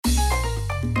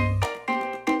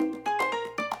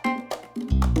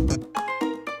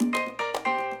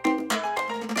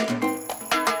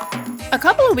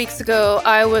couple of weeks ago,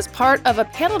 I was part of a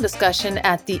panel discussion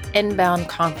at the Inbound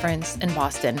conference in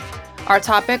Boston. Our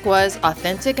topic was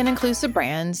authentic and inclusive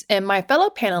brands, and my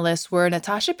fellow panelists were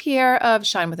Natasha Pierre of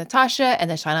Shine with Natasha and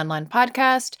the Shine Online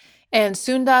podcast, and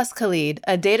Sundas Khalid,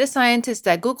 a data scientist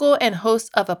at Google and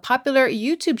host of a popular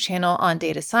YouTube channel on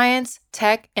data science,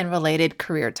 tech, and related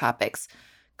career topics.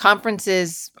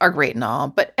 Conferences are great and all,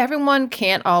 but everyone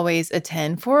can't always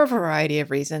attend for a variety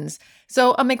of reasons.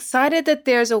 So I'm excited that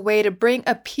there's a way to bring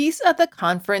a piece of the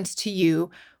conference to you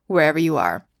wherever you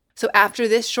are. So after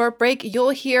this short break,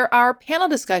 you'll hear our panel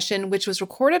discussion, which was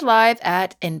recorded live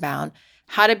at Inbound.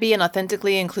 How to be an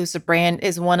authentically inclusive brand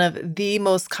is one of the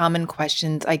most common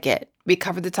questions I get. We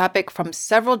covered the topic from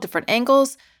several different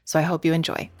angles, so I hope you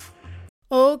enjoy.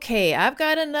 Okay, I've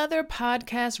got another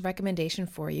podcast recommendation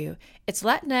for you. It's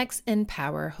Latinx in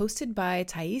Power, hosted by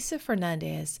Thaisa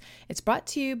Fernandez. It's brought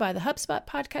to you by the HubSpot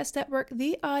Podcast Network,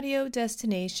 the audio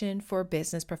destination for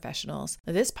business professionals.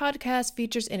 This podcast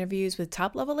features interviews with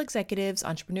top-level executives,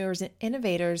 entrepreneurs, and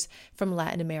innovators from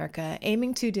Latin America,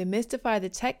 aiming to demystify the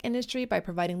tech industry by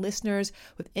providing listeners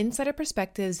with insider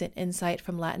perspectives and insight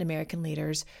from Latin American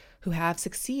leaders who have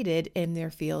succeeded in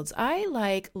their fields. I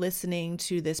like listening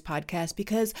to this podcast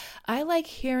because I like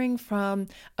hearing from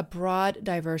a broad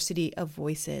diversity of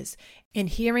voices and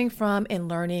hearing from and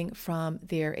learning from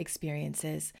their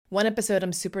experiences. One episode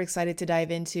I'm super excited to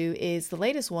dive into is the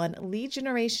latest one, Lead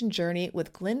Generation Journey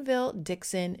with Glenville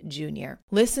Dixon Jr.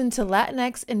 Listen to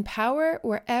Latinx in Power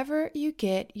wherever you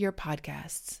get your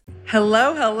podcasts.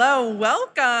 Hello,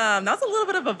 welcome. That's a little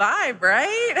bit of a vibe,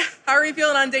 right? How are you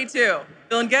feeling on day 2?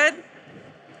 Feeling good?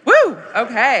 Woo!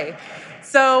 Okay.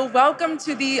 So welcome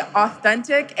to the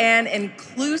Authentic and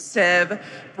Inclusive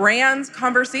Brands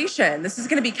Conversation. This is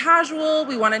going to be casual.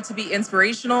 We want it to be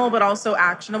inspirational, but also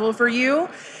actionable for you.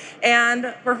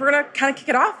 And we're going to kind of kick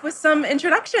it off with some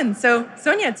introductions. So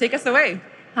Sonia, take us away.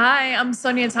 Hi, I'm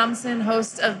Sonia Thompson,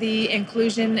 host of the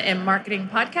Inclusion and Marketing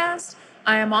podcast.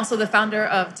 I am also the founder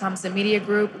of Thompson Media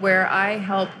Group, where I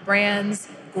help brands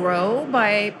grow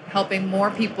by helping more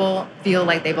people feel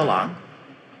like they belong.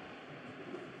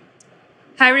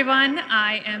 Hi everyone,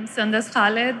 I am Sundas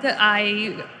Khalid.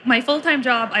 My full-time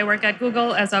job, I work at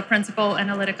Google as a principal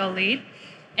analytical lead.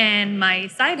 And my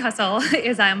side hustle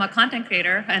is I'm a content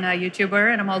creator and a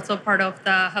YouTuber, and I'm also part of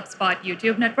the HubSpot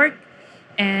YouTube network.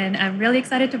 And I'm really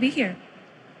excited to be here.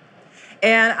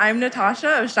 And I'm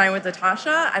Natasha of Shine with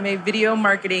Natasha. I'm a video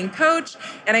marketing coach,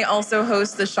 and I also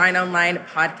host the Shine Online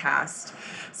podcast.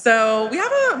 So we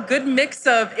have a good mix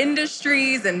of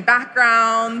industries and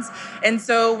backgrounds. And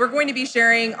so we're going to be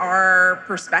sharing our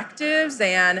perspectives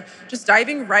and just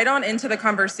diving right on into the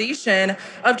conversation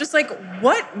of just like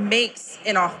what makes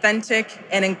an authentic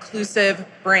and inclusive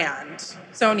brand.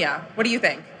 Sonia, what do you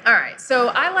think? All right, so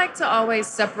I like to always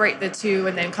separate the two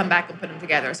and then come back and put them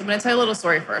together. So I'm going to tell you a little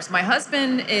story first. My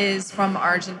husband is from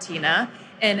Argentina.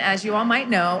 And as you all might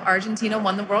know, Argentina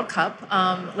won the World Cup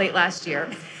late last year.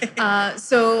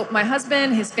 So my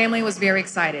husband, his family was very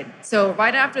excited. So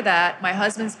right after that, my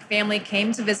husband's family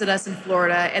came to visit us in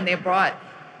Florida, and they brought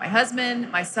my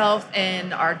husband, myself,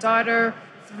 and our daughter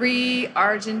 3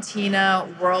 Argentina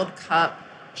World Cup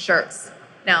shirts.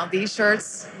 Now, these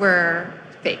shirts were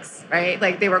fakes, right?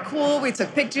 Like, they were cool. We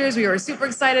took pictures. We were super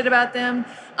excited about them.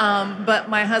 But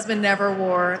my husband never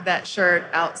wore that shirt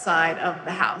outside of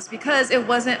the house because it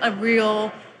wasn't a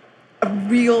real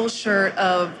shirt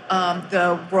of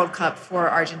the World Cup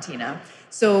for Argentina.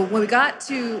 So when we got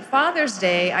to Father's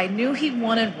Day, I knew he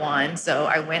wanted one. So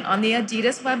I went on the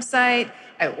Adidas website.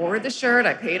 I ordered the shirt.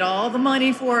 I paid all the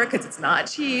money for it because it's not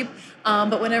cheap.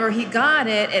 But whenever he got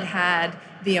it, it had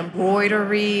the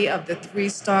embroidery of the 3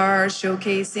 stars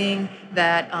showcasing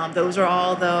that those are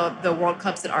all the World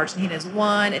Cups that Argentina has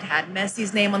won. It had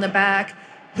Messi's name on the back.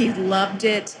 He loved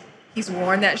it. He's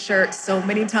worn that shirt so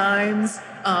many times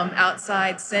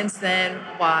outside since then.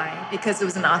 Why? Because it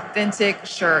was an authentic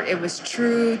shirt. It was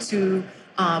true to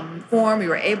form. We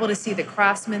were able to see the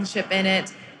craftsmanship in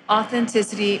it.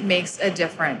 Authenticity makes a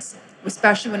difference,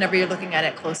 especially whenever you're looking at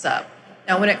it close up.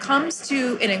 Now, when it comes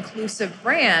to an inclusive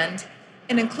brand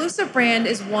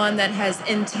is one that has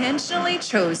intentionally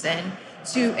chosen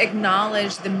to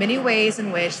acknowledge the many ways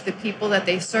in which the people that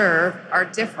they serve are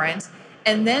different.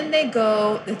 And then they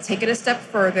take it a step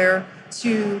further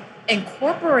to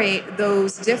incorporate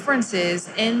those differences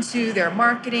into their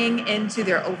marketing, into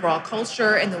their overall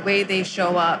culture, and the way they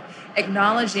show up,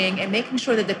 acknowledging and making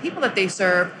sure that the people that they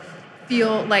serve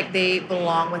feel like they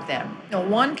belong with them. Now,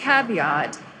 one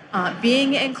caveat,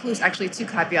 being inclusive, actually 2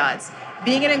 caveats.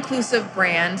 Being an inclusive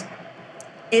brand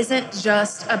isn't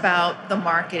just about the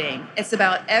marketing. It's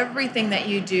about everything that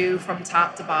you do from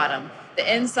top to bottom.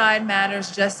 the inside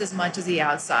matters just as much as the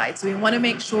outside. So we want to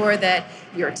make sure that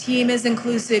your team is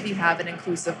inclusive, you have an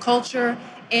inclusive culture,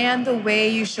 and the way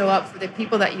you show up for the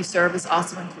people that you serve is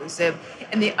also inclusive.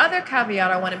 And the other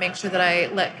caveat I want to make sure that I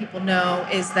let people know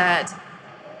is that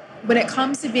when it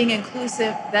comes to being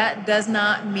inclusive, that does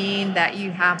not mean that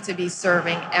you have to be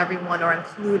serving everyone or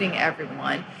including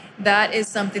everyone. That is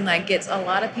something that gets a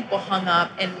lot of people hung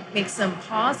up and makes them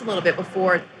pause a little bit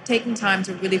before taking time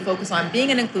to really focus on being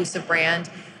an inclusive brand,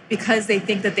 because they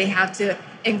think that they have to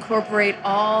incorporate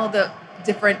all the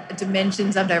different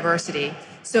dimensions of diversity.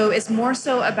 So it's more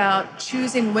so about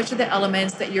choosing which of the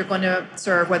elements that you're going to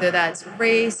serve, whether that's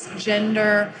race,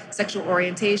 gender, sexual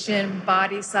orientation,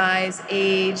 body size,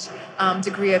 age,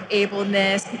 degree of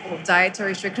ableness, people with dietary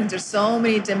restrictions. There's so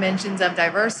many dimensions of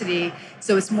diversity.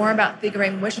 So it's more about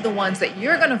figuring which are the ones that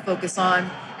you're going to focus on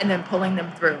and then pulling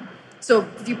them through. So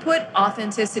if you put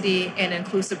authenticity and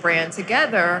inclusive brand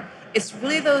together, it's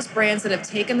really those brands that have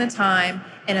taken the time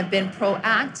and have been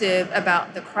proactive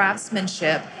about the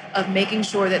craftsmanship of making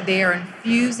sure that they are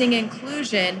infusing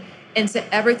inclusion into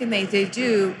everything they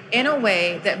do in a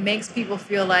way that makes people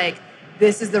feel like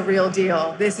this is the real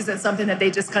deal. This isn't something that they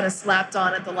just kind of slapped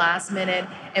on at the last minute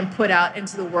and put out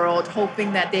into the world,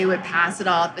 hoping that they would pass it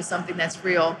off as something that's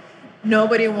real.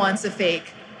 Nobody wants a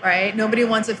fake, right? Nobody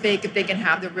wants a fake if they can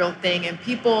have the real thing. And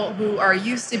people who are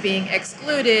used to being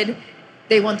excluded,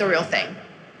 they want the real thing.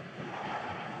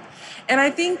 And I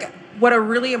think what a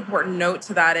really important note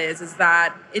to that is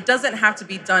that it doesn't have to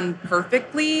be done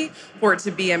perfectly for it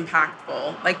to be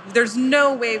impactful. Like, there's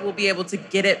no way we'll be able to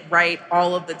get it right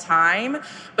all of the time,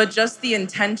 but just the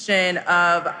intention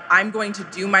of, I'm going to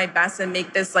do my best and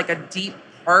make this like a deep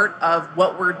part of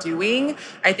what we're doing,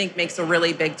 I think makes a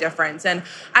really big difference. And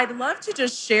I'd love to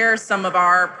just share some of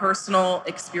our personal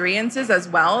experiences as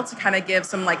well to kind of give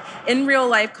some like in real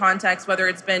life context, whether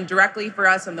it's been directly for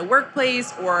us in the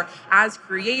workplace or as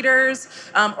creators,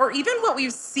 or even what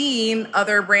we've seen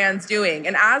other brands doing.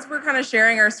 And as we're kind of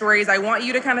sharing our stories, I want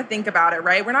you to kind of think about it,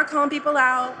 right? We're not calling people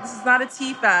out. This is not a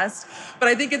tea fest, but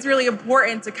I think it's really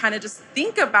important to kind of just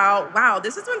think about, wow,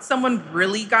 this is when someone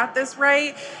really got this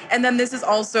right. And then this is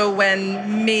also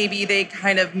when maybe they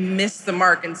kind of miss the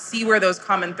mark, and see where those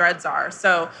common threads are.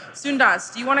 So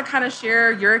Sundas, do you want to kind of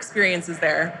share your experiences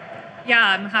there? Yeah,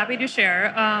 I'm happy to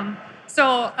share.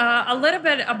 A little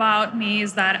bit about me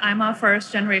is that I'm a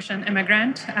first generation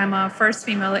immigrant. I'm a first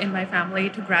female in my family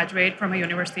to graduate from a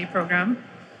university program.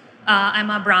 I'm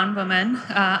a brown woman.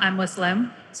 I'm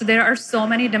Muslim. So there are so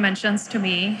many dimensions to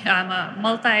me. I'm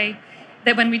a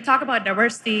that when we talk about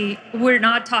diversity, we're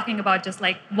not talking about just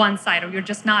like one side, or you're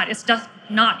just not. It's just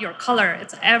not your color.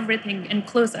 It's everything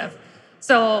inclusive.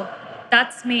 So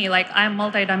that's me. Like, I'm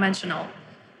multidimensional.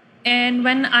 And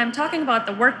when I'm talking about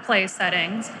the workplace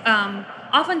settings,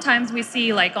 oftentimes we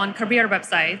see like on career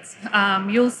websites,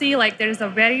 you'll see like there's a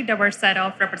very diverse set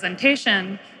of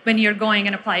representation when you're going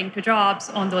and applying to jobs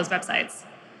on those websites.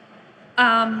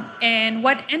 And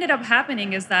what ended up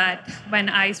happening is that when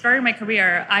I started my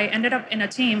career, I ended up in a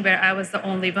team where I was the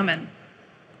only woman.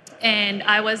 And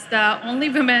I was the only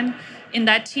woman in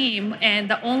that team and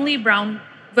the only brown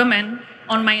woman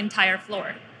on my entire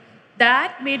floor.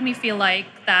 That made me feel like,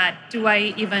 that do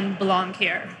I even belong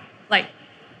here? Like,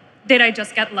 did I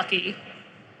just get lucky?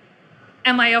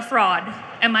 Am I a fraud?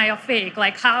 Am I a fake?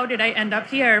 Like, how did I end up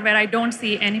here where I don't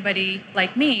see anybody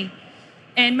like me?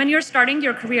 And when you're starting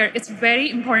your career, it's very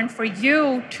important for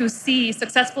you to see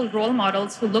successful role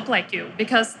models who look like you,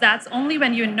 because that's only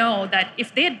when you know that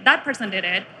if that person did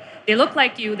it, they look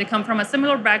like you, they come from a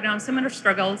similar background, similar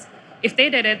struggles. If they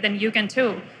did it, then you can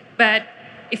too. But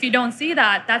if you don't see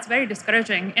that, that's very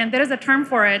discouraging. And there is a term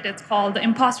for it. It's called the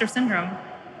imposter syndrome.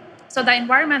 So the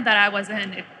environment that I was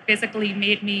in, it basically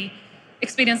made me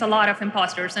experience a lot of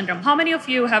imposter syndrome. How many of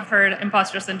you have heard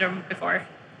imposter syndrome before?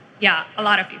 Yeah, a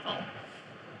lot of people.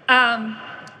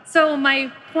 So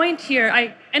my point here,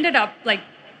 I ended up like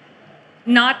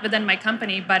not within my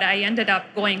company, but I ended up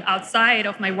going outside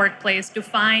of my workplace to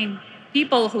find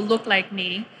people who look like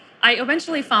me. I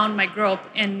eventually found my group,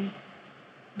 and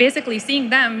basically seeing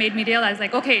them made me realize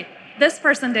like, okay, this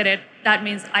person did it, that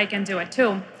means I can do it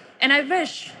too. And I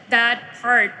wish that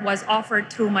part was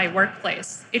offered through my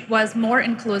workplace. It was more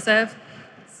inclusive,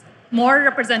 more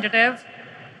representative,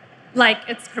 like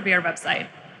its career website.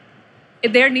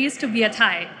 There needs to be a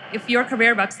tie. If your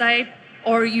career website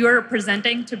or you're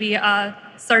presenting to be a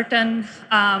certain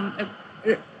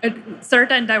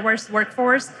diverse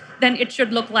workforce, then it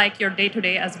should look like your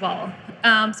day-to-day as well.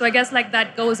 So I guess like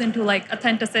that goes into like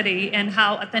authenticity and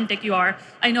how authentic you are.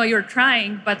 I know you're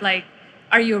trying, but like,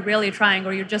 are you really trying,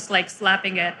 or you're just like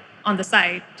slapping it on the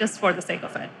side just for the sake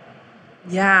of it?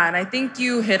 Yeah, and I think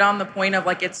you hit on the point of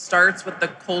like it starts with the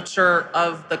culture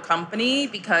of the company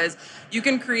because you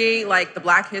can create like the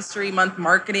Black History Month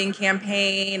marketing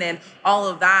campaign and all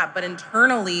of that, but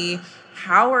internally,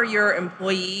 how are your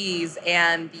employees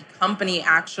and the company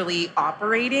actually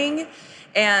operating?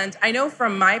 And I know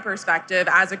from my perspective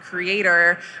as a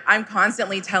creator, I'm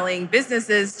constantly telling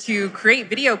businesses to create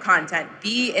video content,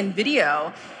 be in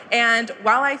video. And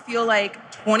while I feel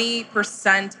like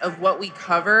 20% of what we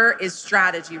cover is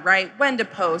strategy, right? When to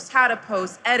post, how to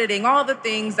post, editing, all the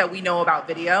things that we know about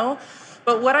video.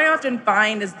 But what I often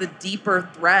find is the deeper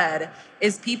thread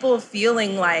is people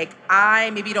feeling like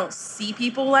I maybe don't see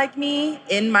people like me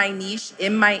in my niche,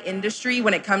 in my industry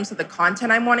when it comes to the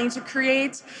content I'm wanting to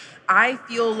create. I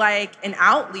feel like an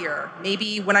outlier,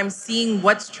 maybe when I'm seeing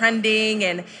what's trending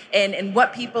and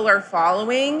what people are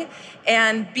following,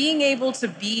 and being able to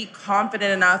be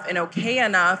confident enough and okay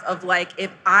enough of like,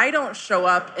 if I don't show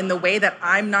up in the way that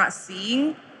I'm not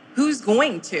seeing, who's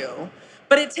going to?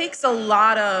 But it takes a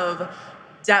lot of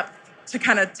depth to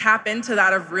kind of tap into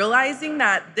that of realizing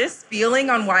that this feeling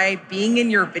on why being in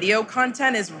your video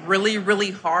content is really,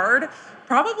 really hard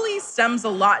probably stems a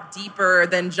lot deeper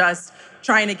than just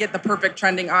trying to get the perfect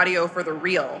trending audio for the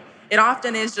reel. It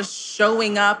often is just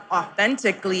showing up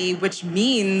authentically, which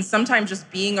means sometimes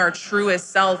just being our truest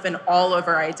self in all of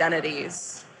our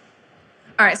identities.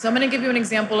 All right, so I'm going to give you an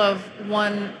example of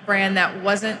one brand that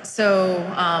wasn't so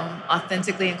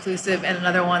authentically inclusive and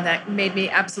another one that made me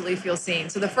absolutely feel seen.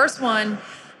 So the first one,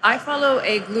 I follow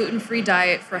a gluten-free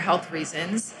diet for health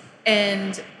reasons.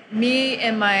 And me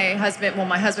and my husband, well,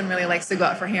 my husband really likes to go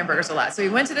out for hamburgers a lot. So we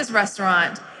went to this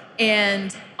restaurant,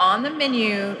 and on the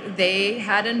menu, they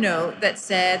had a note that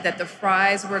said that the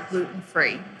fries were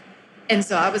gluten-free. And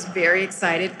so I was very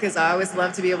excited because I always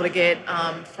love to be able to get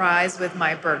fries with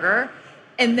my burger.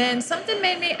 And then something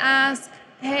made me ask,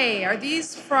 hey, are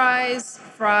these fries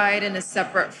fried in a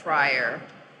separate fryer?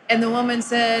 And the woman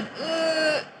said,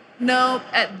 no,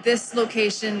 at this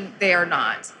location, they are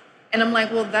not. And I'm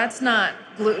like, well, that's not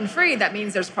gluten-free. That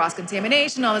means there's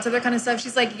cross-contamination, all this other kind of stuff.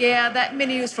 She's like, yeah, that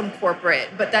menu is from corporate,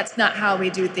 but that's not how we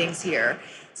do things here.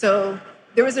 So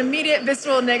there was immediate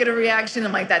visceral negative reaction.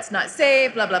 I'm like, that's not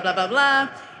safe, blah, blah, blah, blah, blah.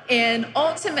 And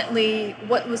ultimately,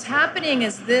 what was happening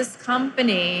is this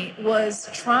company was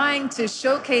trying to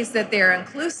showcase that they're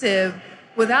inclusive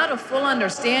without a full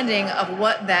understanding of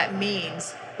what that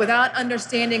means, without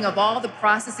understanding of all the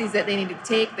processes that they need to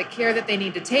take, the care that they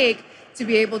need to take to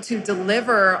be able to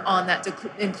deliver on that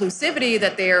inclusivity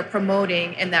that they are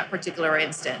promoting in that particular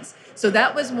instance. So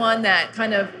that was one that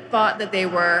kind of thought that they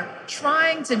were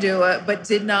trying to do it, but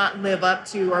did not live up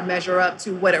to or measure up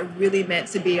to what it really meant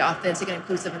to be authentic and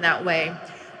inclusive in that way.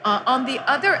 On the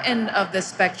other end of the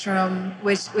spectrum,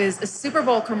 which was a Super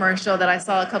Bowl commercial that I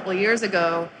saw a couple of years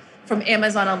ago from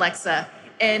Amazon Alexa.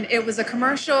 And it was a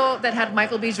commercial that had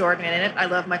Michael B. Jordan in it. I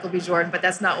love Michael B. Jordan, but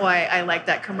that's not why I like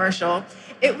that commercial.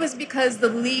 It was because the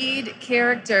lead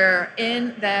character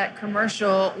in that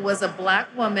commercial was a Black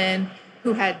woman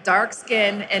who had dark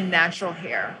skin and natural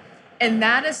hair. And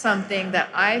that is something that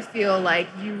I feel like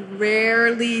you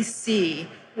rarely see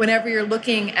whenever you're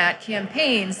looking at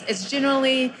campaigns. It's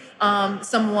generally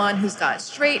someone who's got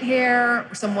straight hair,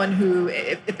 or someone who,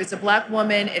 if it's a Black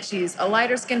woman, if she's a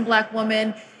lighter skinned Black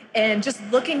woman, and just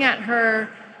looking at her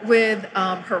with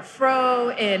her fro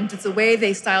and just the way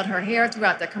they styled her hair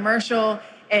throughout the commercial.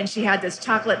 And she had this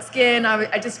chocolate skin.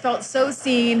 I just felt so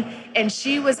seen. And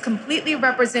she was completely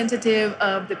representative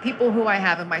of the people who I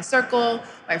have in my circle,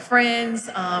 my friends,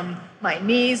 my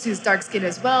niece, who's dark skinned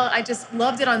as well. I just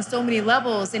loved it on so many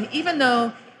levels. And even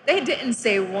though they didn't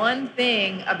say one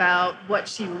thing about what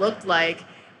she looked like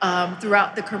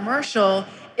throughout the commercial,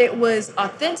 it was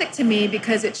authentic to me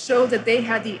because it showed that they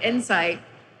had the insight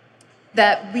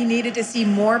that we needed to see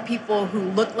more people who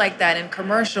looked like that in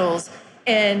commercials.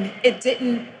 And it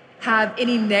didn't have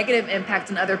any negative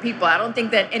impact on other people. I don't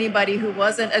think that anybody who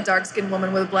wasn't a dark-skinned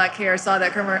woman with black hair saw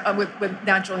that with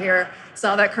natural hair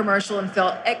saw that commercial and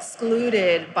felt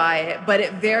excluded by it. But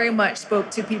it very much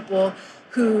spoke to people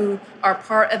who are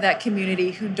part of that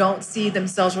community who don't see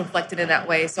themselves reflected in that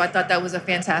way. So I thought that was a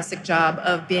fantastic job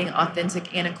of being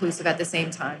authentic and inclusive at the same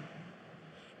time.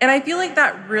 And I feel like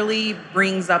that really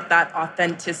brings up that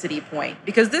authenticity point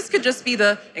because this could just be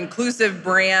the inclusive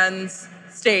brands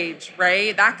stage,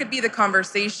 right? That could be the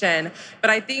conversation. But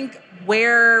I think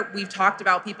where we've talked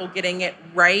about people getting it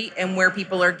right and where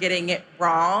people are getting it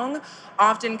wrong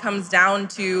often comes down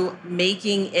to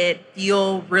making it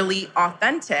feel really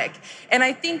authentic. And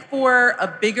I think for a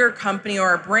bigger company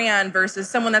or a brand versus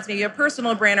someone that's maybe a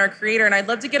personal brand or a creator, and I'd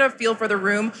love to get a feel for the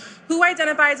room, who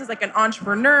identifies as like an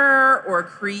entrepreneur or a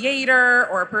creator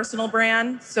or a personal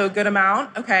brand? So good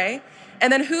amount, okay.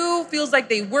 And then who feels like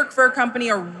they work for a company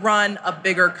or run a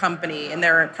bigger company and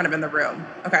they're kind of in the room?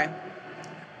 Okay.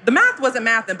 The math wasn't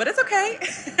mathing, but it's okay.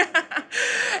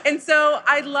 And so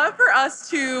I'd love for us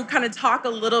to kind of talk a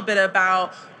little bit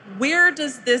about where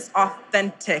does this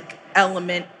authentic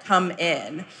element come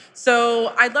in?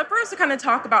 So I'd love for us to kind of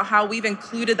talk about how we've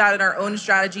included that in our own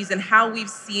strategies and how we've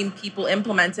seen people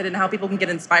implement it and how people can get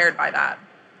inspired by that.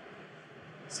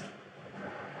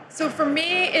 So for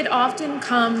me, it often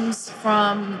comes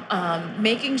from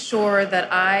making sure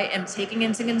that I am taking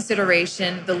into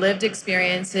consideration the lived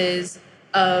experiences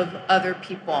of other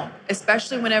people,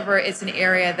 especially whenever it's an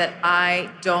area that I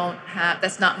don't have,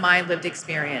 that's not my lived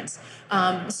experience.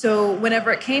 So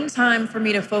whenever it came time for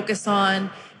me to focus on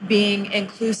being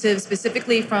inclusive,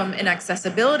 specifically from an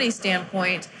accessibility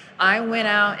standpoint, I went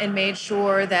out and made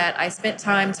sure that I spent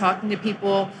time talking to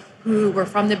people who were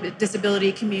from the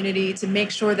disability community to make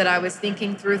sure that I was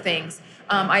thinking through things.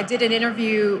 I did an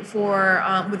interview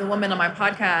with a woman on my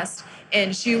podcast,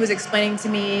 and she was explaining to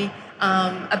me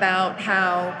about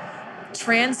how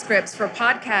transcripts for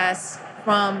podcasts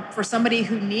for somebody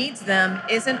who needs them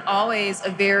isn't always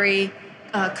a very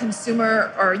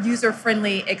consumer or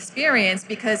user-friendly experience,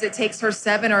 because it takes her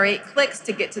 7 or 8 clicks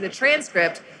to get to the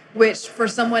transcript, which for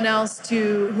someone else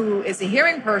who is a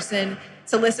hearing person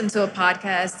to listen to a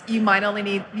podcast,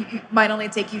 might only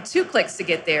take you 2 clicks to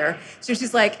get there. So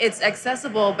she's like, it's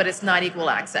accessible, but it's not equal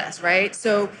access, right?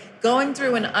 So going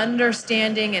through and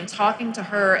understanding and talking to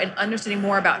her and understanding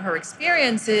more about her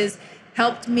experiences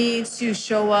helped me to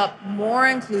show up more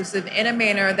inclusive in a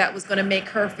manner that was going to make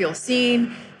her feel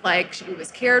seen, like she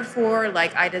was cared for,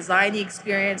 like I designed the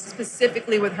experience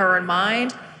specifically with her in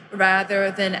mind, rather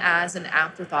than as an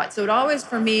afterthought. So it always,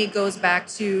 for me, goes back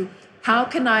to how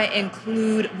can I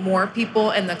include more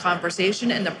people in the conversation,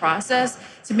 in the process,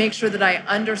 to make sure that I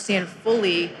understand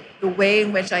fully the way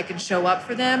in which I can show up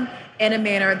for them in a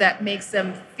manner that makes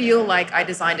them feel like I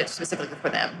designed it specifically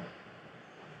for them.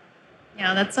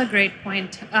 Yeah, that's a great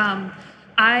point.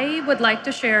 I would like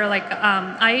to share,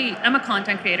 I am a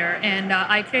content creator, and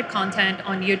I create content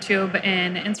on YouTube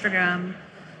and Instagram.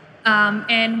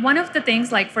 And one of the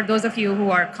things, like for those of you who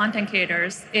are content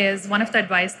creators, is one of the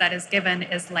advice that is given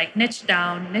is like niche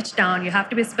down. You have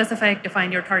to be specific to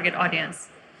find your target audience.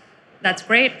 That's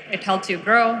great. It helps you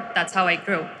grow. That's how I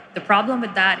grew. The problem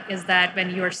with that is that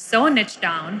when you're so niche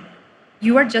down,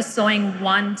 you are just showing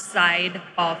one side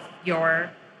of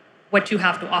what you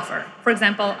have to offer. For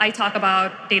example, I talk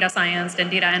about data science and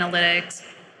data analytics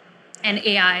and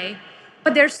AI,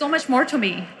 but there's so much more to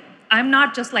me. I'm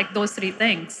not just like those 3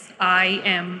 things. I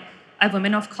am a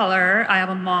woman of color, I have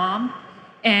a mom,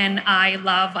 and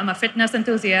I'm a fitness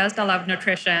enthusiast, I love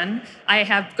nutrition. I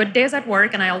have good days at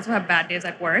work, and I also have bad days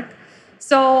at work.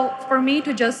 So for me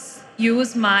to just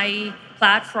use my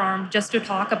platform just to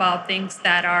talk about things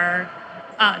that are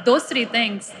those 3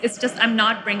 things, it's just I'm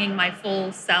not bringing my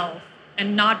full self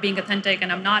and not being authentic,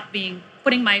 and I'm not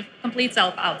putting my complete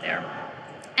self out there.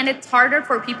 And it's harder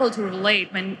for people to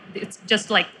relate when it's just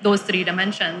like those 3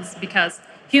 dimensions, because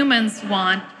humans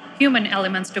want human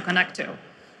elements to connect to.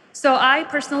 So I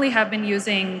personally have been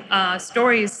using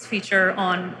stories feature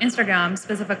on Instagram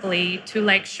specifically to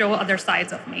like show other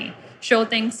sides of me, show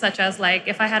things such as like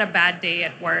if I had a bad day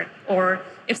at work, or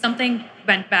if something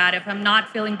went bad, if I'm not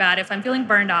feeling bad, if I'm feeling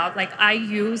burned out, like I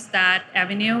use that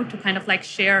avenue to kind of like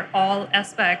share all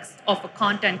aspects of a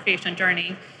content creation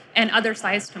journey and other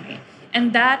sides to me.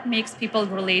 And that makes people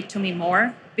relate to me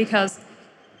more, because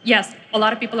yes, a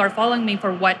lot of people are following me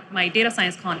for my data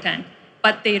science content,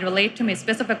 but they relate to me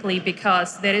specifically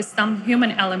because there is some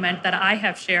human element that I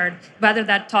have shared, whether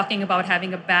that's talking about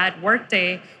having a bad work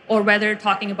day or whether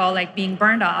talking about like being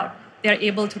burned out. They're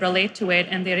able to relate to it,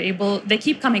 and they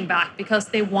keep coming back because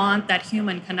they want that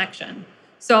human connection.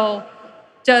 So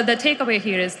the takeaway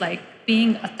here is like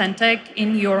being authentic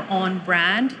in your own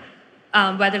brand,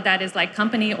 whether that is like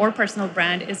company or personal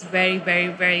brand, is very, very,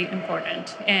 very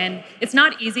important. And it's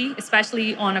not easy,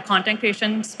 especially on a content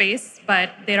creation space, but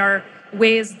there are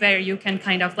ways where you can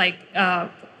kind of like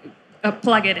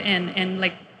plug it in and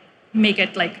like make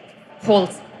it like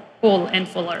whole and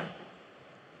fuller.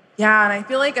 Yeah, and I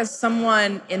feel like as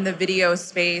someone in the video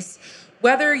space,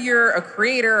 whether you're a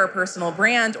creator or a personal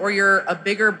brand or you're a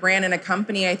bigger brand in a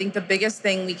company, I think the biggest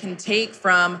thing we can take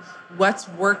from what's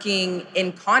working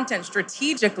in content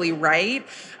strategically, right,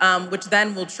 which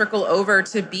then will trickle over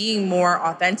to being more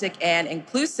authentic and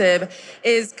inclusive,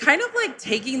 is kind of like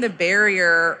taking the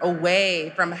barrier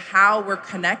away from how we're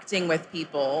connecting with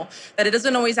people, that it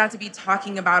doesn't always have to be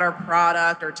talking about our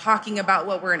product or talking about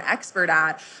what we're an expert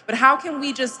at, but how can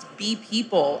we just be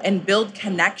people and build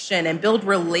connection and build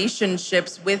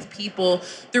relationships with people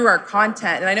through our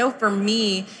content. And I know for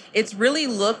me, it's really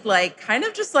looked like kind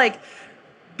of just like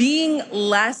being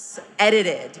less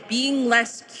edited, being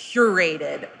less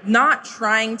curated, not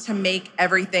trying to make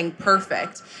everything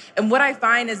perfect. And what I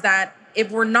find is that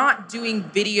if we're not doing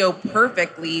video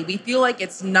perfectly, we feel like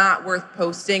it's not worth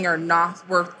posting or not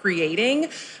worth creating.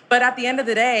 But at the end of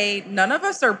the day, none of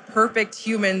us are perfect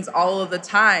humans all of the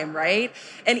time, right?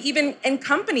 And even in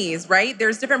companies, right?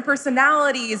 There's different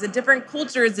personalities and different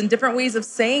cultures and different ways of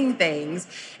saying things.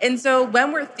 And so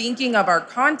when we're thinking of our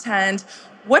content,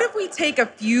 what if we take a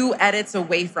few edits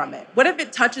away from it? What if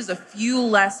it touches a few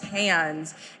less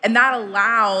hands and that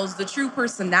allows the true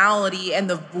personality and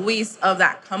the voice of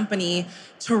that company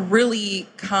to really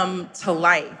come to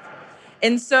life?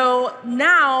 And so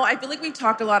now I feel like we've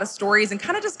talked a lot of stories and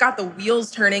kind of just got the wheels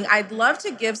turning. I'd love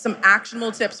to give some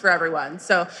actionable tips for everyone.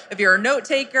 So if you're a note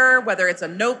taker, whether it's a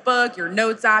notebook, your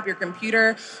notes app, your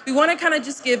computer, we want to kind of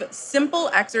just give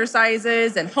simple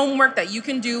exercises and homework that you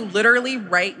can do literally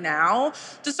right now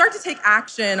to start to take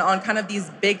action on kind of these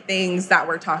big things that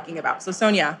we're talking about. So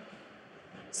Sonia.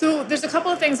 So there's a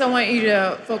couple of things I want you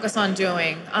to focus on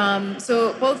doing.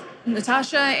 So both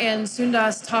Natasha and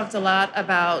Sundas talked a lot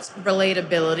about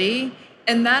relatability,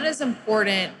 and that is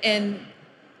important. And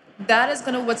that is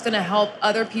what's gonna help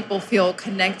other people feel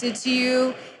connected to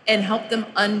you and help them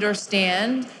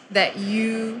understand that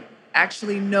you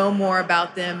actually know more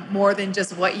about them, more than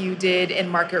just what you did in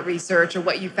market research or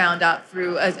what you found out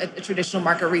through a traditional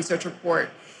market research report.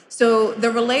 So the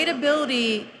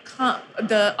relatability,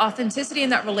 the authenticity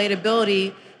in that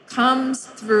relatability comes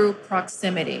through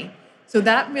proximity. So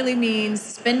that really means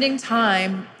spending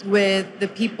time with the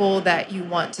people that you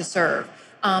want to serve.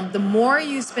 The more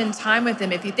you spend time with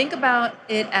them, if you think about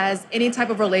it as any type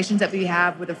of relationship that we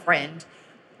have with a friend,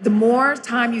 the more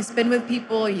time you spend with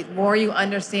people, the more you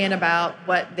understand about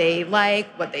what they like,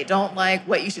 what they don't like,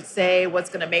 what you should say,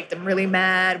 what's gonna make them really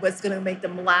mad, what's gonna make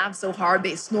them laugh so hard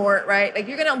they snort, right? Like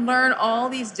you're gonna learn all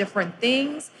these different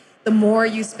things the more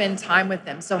you spend time with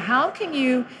them. So how can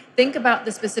you think about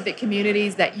the specific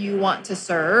communities that you want to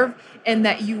serve and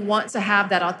that you want to have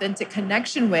that authentic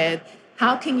connection with?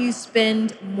 How can you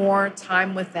spend more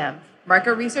time with them?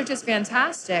 Market research is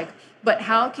fantastic, but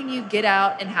how can you get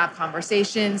out and have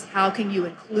conversations? How can you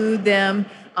include them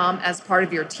as part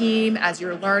of your team, as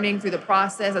you're learning through the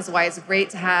process? That's why it's great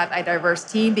to have a diverse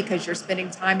team, because you're spending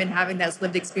time and having those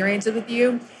lived experiences with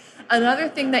you. Another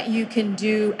thing that you can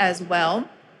do as well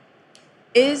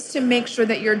is to make sure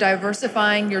that you're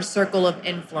diversifying your circle of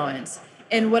influence.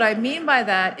 And what I mean by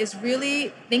that is really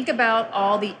think about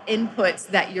all the inputs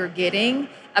that you're getting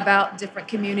about different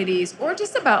communities or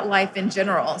just about life in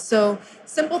general. So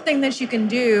simple thing that you can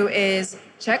do is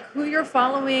check who you're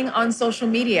following on social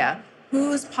media.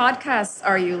 Whose podcasts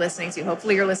are you listening to?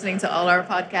 Hopefully you're listening to all our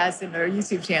podcasts in our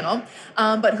YouTube channel.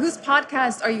 But whose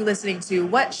podcasts are you listening to?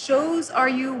 What shows are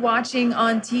you watching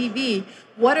on TV?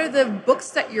 What are the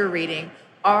books that you're reading?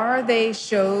 Are they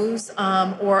shows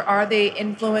or are they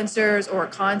influencers or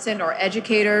content or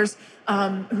educators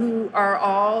who are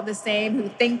all the same, who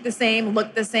think the same,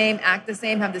 look the same, act the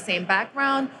same, have the same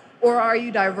background? Or are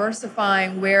you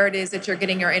diversifying where it is that you're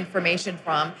getting your information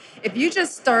from? If you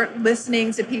just start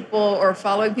listening to people or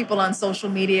following people on social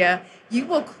media, you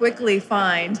will quickly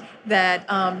find that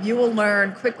you will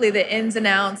learn quickly the ins and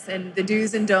outs and the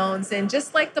do's and don'ts, and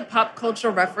just like the pop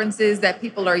cultural references that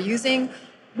people are using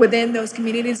within those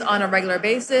communities on a regular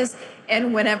basis.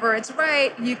 And whenever it's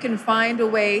right, you can find a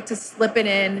way to slip it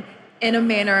in a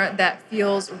manner that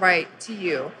feels right to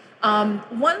you.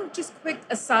 One just quick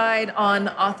aside on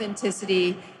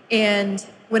authenticity, and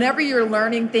whenever you're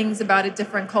learning things about a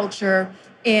different culture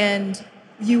and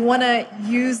you want to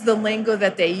use the lingo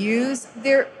that they use,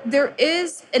 there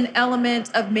is an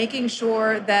element of making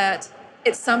sure that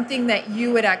it's something that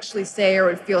you would actually say or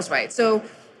it feels right. So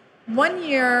one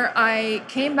year I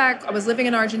came back, I was living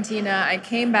in Argentina, I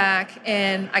came back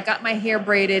and I got my hair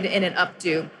braided in an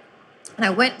updo. And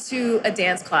I went to a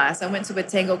dance class, I went to a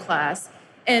tango class.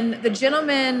 And the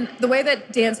gentleman, the way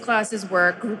that dance classes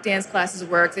work, group dance classes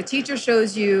work, the teacher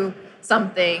shows you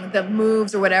something, the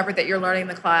moves or whatever that you're learning in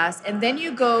the class, and then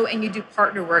you go and you do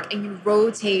partner work and you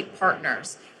rotate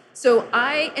partners. So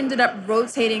I ended up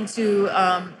rotating to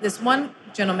this one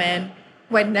gentleman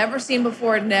who I'd never seen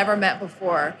before, never met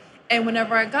before. And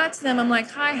whenever I got to them, I'm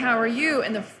like, "Hi, how are you?"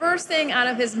 And the first thing out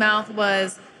of his mouth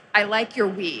was, "I like your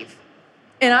weave."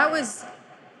 And I was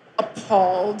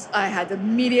appalled. I had the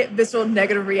immediate visceral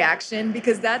negative reaction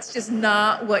because that's just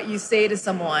not what you say to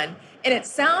someone. And it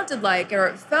sounded like, or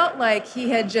it felt like he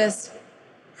had just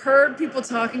heard people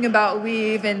talking about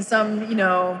weave in some,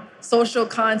 social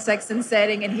context and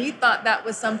setting, and he thought that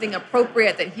was something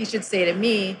appropriate that he should say to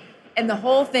me. And the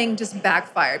whole thing just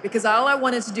backfired because all I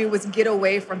wanted to do was get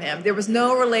away from him. There was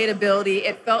no relatability.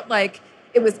 It felt like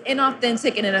it was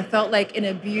inauthentic, and it felt like an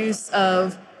abuse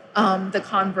of the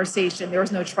conversation. There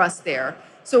was no trust there.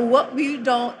 So what we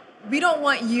don't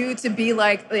want you to be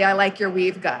like the "I like your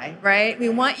weave" guy, right? We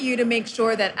want you to make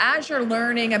sure that as you're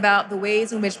learning about the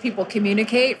ways in which people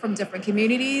communicate from different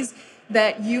communities,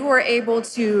 that you are able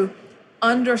to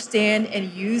understand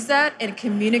and use that and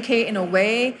communicate in a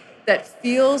way that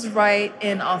feels right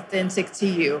and authentic to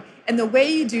you. And the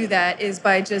way you do that is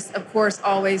by just, of course,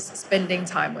 always spending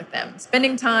time with them.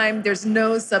 Spending time, there's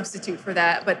no substitute for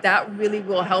that, but that really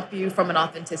will help you from an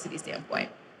authenticity standpoint.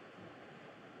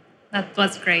 That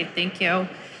was great. Thank you.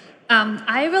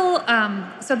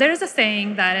 So there is a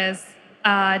saying that is,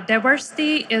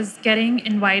 diversity is getting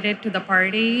invited to the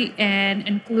party and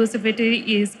inclusivity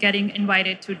is getting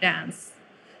invited to dance.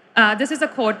 This is a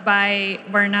quote by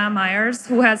Verna Myers.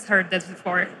 Who has heard this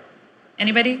before?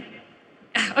 Anybody?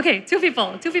 Okay, two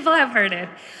people. Two people have heard it.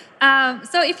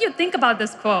 So if you think about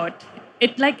this quote,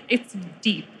 it's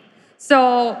deep.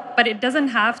 So, but it doesn't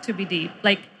have to be deep.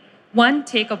 Like, one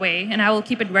takeaway, and I will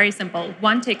keep it very simple.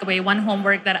 One takeaway, one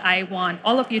homework that I want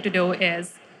all of you to do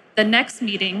is the next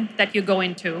meeting that you go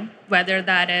into, whether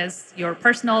that is your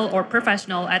personal or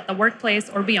professional at the workplace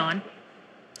or beyond,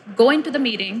 go into the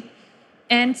meeting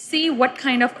and see what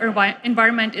kind of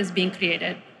environment is being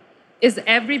created. Is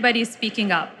everybody speaking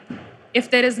up? If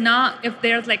there's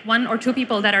like one or two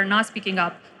people that are not speaking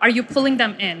up, are you pulling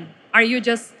them in? Are you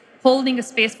just holding a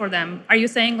space for them? Are you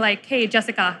saying like, "Hey,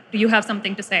 Jessica, do you have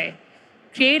something to say?"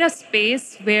 Create a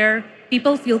space where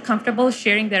people feel comfortable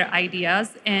sharing their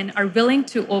ideas and are willing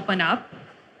to open up.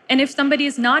 And if somebody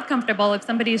is not comfortable, if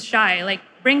somebody is shy, like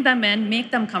bring them in,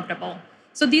 make them comfortable.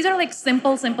 So these are like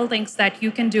simple things that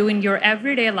you can do in your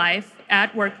everyday life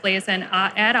at workplace and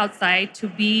at outside to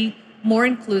be more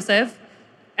inclusive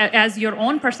as your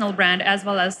own personal brand as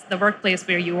well as the workplace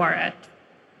where you are at.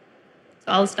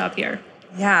 So I'll stop here.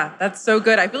 Yeah, that's so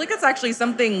good. I feel like it's actually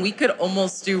something we could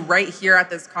almost do right here at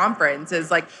this conference is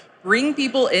like bring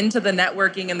people into the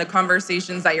networking and the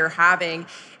conversations that you're having.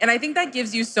 And I think that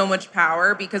gives you so much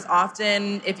power because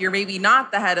often if you're maybe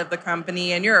not the head of the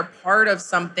company and you're a part of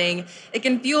something, it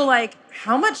can feel like,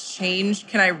 how much change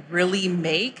can I really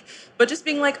make? But just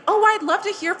being like, "Oh, I'd love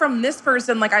to hear from this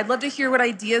person. Like, I'd love to hear what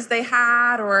ideas they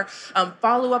had or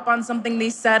follow up on something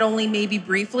they said only maybe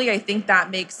briefly." I think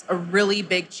that makes a really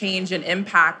big change and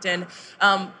impact. And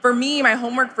for me, my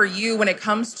homework for you when it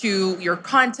comes to your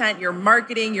content, your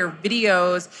marketing, your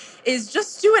videos is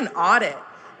just do an audit.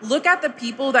 Look at the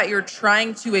people that you're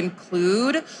trying to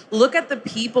include. Look at the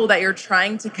people that you're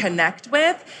trying to connect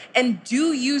with. And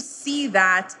do you see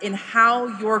that in how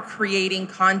you're creating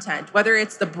content? Whether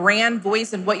it's the brand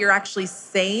voice and what you're actually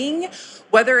saying,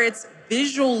 whether it's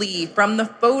visually from the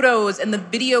photos and the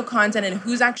video content and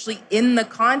who's actually in the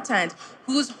content,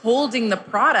 who's holding the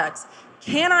products.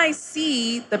 Can I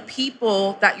see the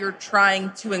people that you're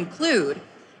trying to include?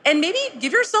 And maybe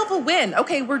give yourself a win.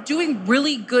 Okay, we're doing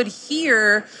really good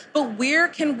here, but where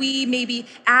can we maybe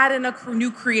add in a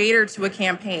new creator to a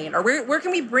campaign? Or where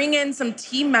can we bring in some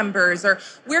team members? Or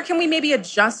where can we maybe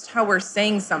adjust how we're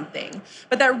saying something?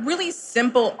 But that really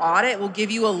simple audit will give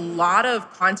you a lot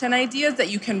of content ideas that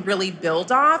you can really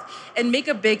build off and make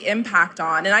a big impact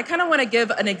on. And I kind of want to give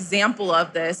an example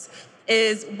of this.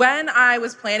 Is when I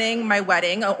was planning my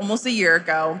wedding almost a year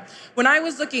ago, when I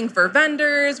was looking for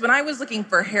vendors, when I was looking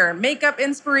for hair and makeup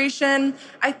inspiration,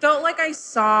 I felt like I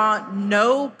saw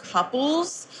no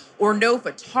couples or no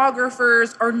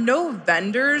photographers or no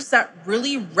vendors that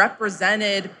really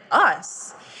represented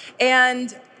us.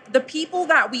 And the people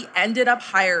that we ended up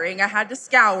hiring, I had to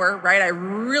scour, right? I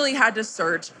really had to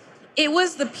search, It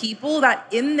was the people that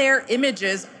in their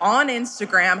images on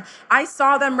Instagram, I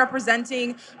saw them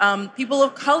representing people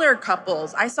of color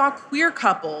couples. I saw queer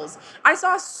couples. I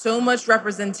saw so much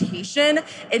representation.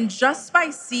 And just by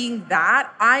seeing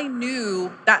that, I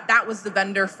knew that that was the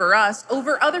vendor for us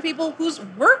over other people whose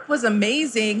work was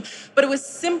amazing. But it was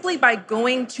simply by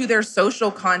going to their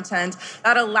social content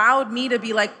that allowed me to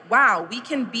be like, wow, we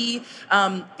can be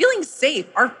feeling safe.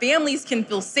 Our families can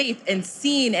feel safe and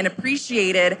seen and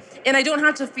appreciated. And I don't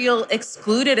have to feel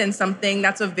excluded in something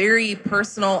that's a very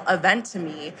personal event to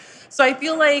me. So I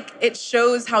feel like it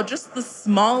shows how just the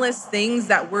smallest things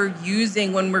that we're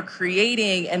using when we're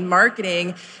creating and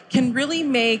marketing can really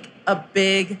make a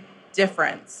big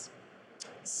difference.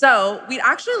 So we'd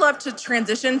actually love to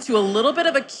transition to a little bit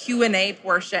of a Q&A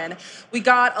portion. We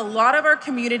got a lot of our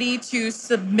community to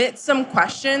submit some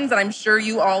questions that I'm sure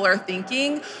you all are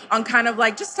thinking on, kind of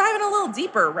like just diving a little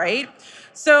deeper, right?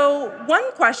 So one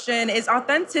question is,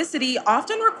 authenticity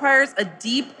often requires a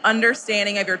deep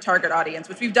understanding of your target audience,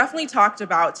 which we've definitely talked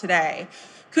about today.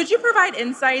 Could you provide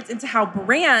insights into how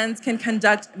brands can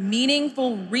conduct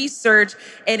meaningful research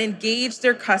and engage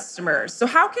their customers? So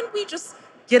how can we just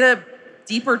get a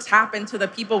deeper tap into the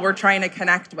people we're trying to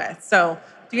connect with? So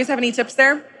do you guys have any tips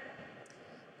there?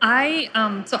 I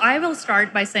will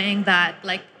start by saying that,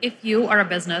 like, if you are a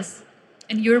business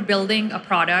and you're building a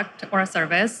product or a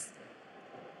service,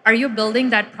 are you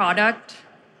building that product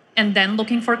and then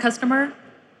looking for a customer?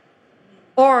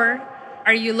 Or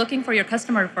are you looking for your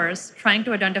customer first, trying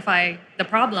to identify the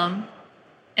problem,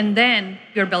 and then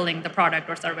you're building the product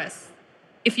or service?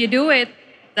 If you do it,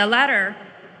 the latter,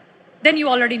 then you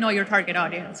already know your target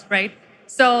audience, right?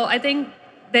 So I think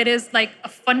there is like a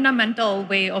fundamental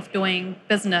way of doing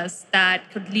business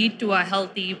that could lead to a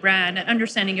healthy brand and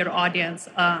understanding your audience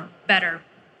better.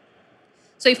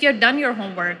 So if you've done your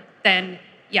homework, then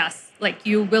yes, like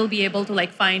you will be able to like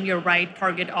find your right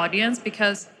target audience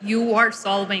because you are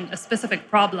solving a specific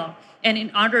problem. And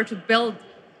in order to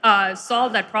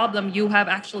solve that problem, you have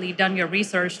actually done your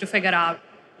research to figure out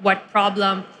what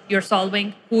problem you're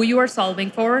solving, who you are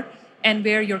solving for, and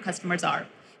where your customers are.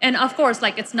 And of course,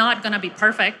 like it's not gonna be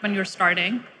perfect when you're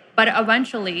starting, but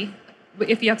eventually,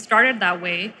 if you have started that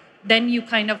way, then you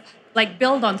kind of like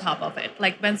build on top of it.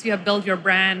 Like once you have built your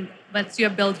brand, once you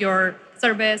have built your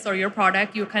service or your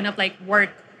product, you kind of like work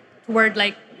toward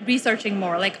like researching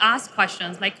more, like ask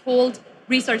questions, like hold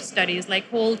research studies, like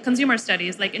hold consumer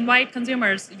studies, like invite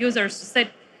users to sit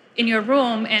in your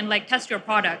room and like test your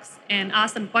products and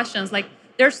ask them questions. Like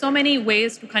there's so many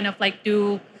ways to kind of like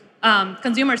do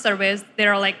consumer surveys.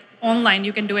 They're like online,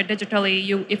 you can do it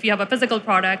digitally. If you have a physical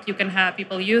product, you can have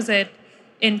people use it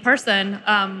in person.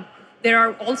 There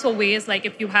are also ways, like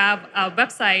if you have a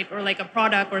website or like a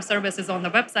product or services on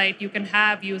the website, you can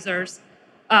have users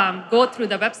go through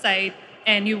the website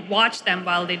and you watch them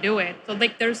while they do it. So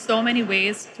like there's so many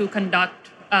ways to conduct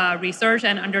research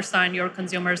and understand your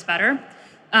consumers better.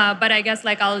 But I guess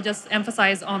like I'll just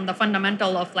emphasize on the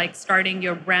fundamental of like starting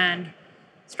your brand,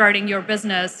 starting your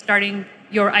business, starting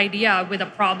your idea with a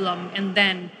problem, and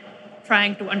then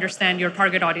trying to understand your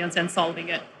target audience and solving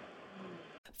it.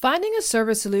 Finding a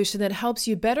service solution that helps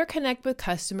you better connect with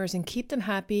customers and keep them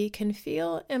happy can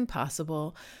feel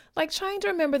impossible, like trying to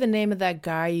remember the name of that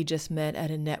guy you just met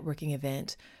at a networking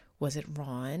event. Was it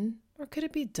Ron? Or could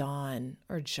it be Don?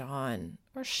 Or John?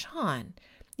 Or Sean?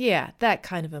 Yeah, that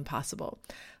kind of impossible.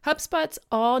 HubSpot's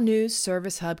all-new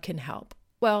Service Hub can help.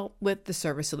 Well, with the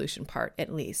service solution part,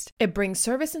 at least. It brings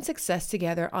service and success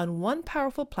together on one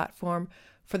powerful platform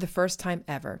for the first time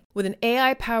ever, with an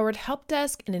AI-powered help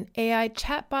desk and an AI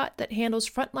chatbot that handles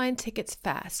frontline tickets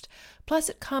fast. Plus,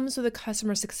 it comes with a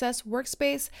customer success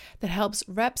workspace that helps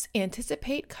reps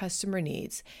anticipate customer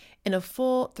needs and a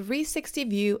full 360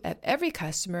 view of every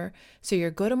customer, so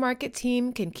your go-to-market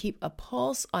team can keep a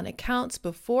pulse on accounts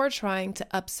before trying to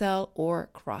upsell or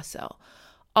cross-sell.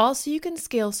 Also, you can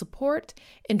scale support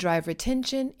and drive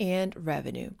retention and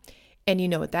revenue. And you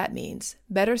know what that means.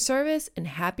 Better service and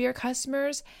happier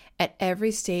customers at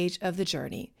every stage of the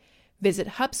journey. Visit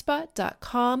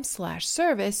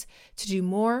HubSpot.com/service to do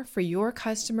more for your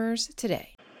customers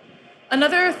today.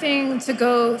 Another thing to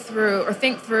go through or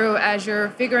think through as you're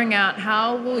figuring out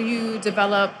how will you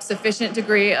develop sufficient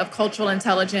degree of cultural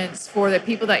intelligence for the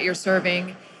people that you're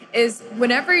serving is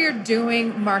whenever you're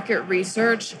doing market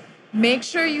research, make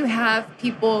sure you have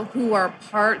people who are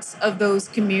parts of those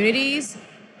communities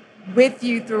with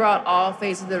you throughout all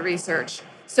phases of the research.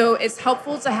 So it's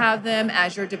helpful to have them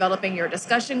as you're developing your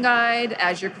discussion guide,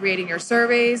 as you're creating your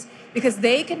surveys, because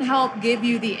they can help give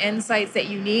you the insights that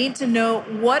you need to know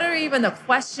what are even the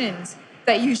questions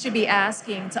that you should be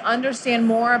asking to understand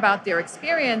more about their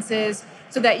experiences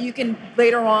so that you can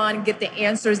later on get the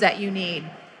answers that you need.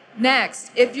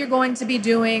 Next, if you're going to be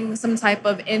doing some type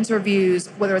of interviews,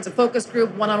 whether it's a focus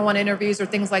group, one-on-one interviews, or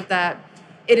things like that,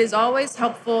 it is always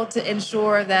helpful to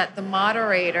ensure that the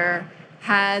moderator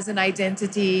has an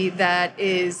identity that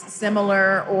is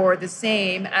similar or the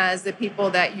same as the people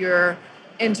that you're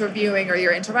interviewing or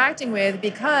you're interacting with,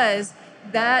 because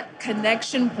that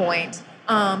connection point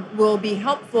will be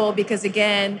helpful because,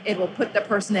 again, it will put the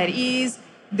person at ease.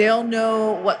 They'll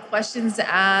know what questions to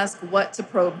ask, what to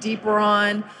probe deeper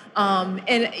on,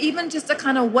 and even just to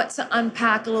kind of what to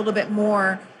unpack a little bit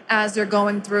more as they're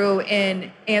going through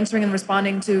and answering and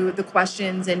responding to the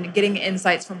questions and getting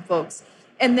insights from folks.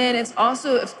 And then it's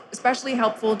also especially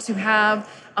helpful to have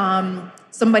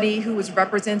somebody who is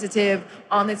representative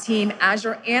on the team as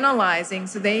you're analyzing,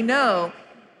 so they know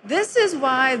this is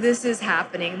why this is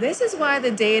happening. This is why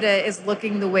the data is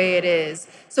looking the way it is.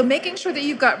 So making sure that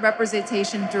you've got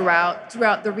representation throughout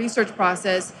the research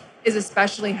process is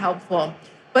especially helpful.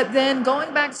 But then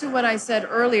going back to what I said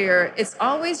earlier, it's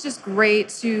always just great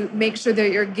to make sure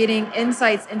that you're getting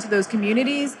insights into those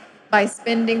communities by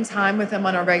spending time with them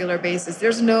on a regular basis.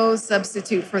 There's no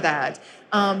substitute for that.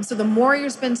 So the more you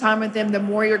spend time with them, the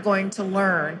more you're going to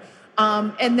learn.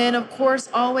 And then, of course,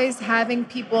 always having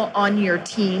people on your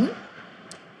team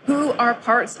who are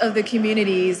parts of the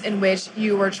communities in which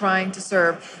you are trying to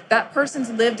serve. That person's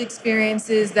lived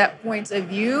experiences, that point of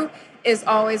view is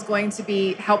always going to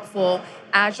be helpful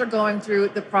as you're going through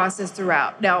the process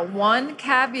throughout. Now, one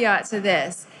caveat to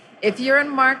this: if you're in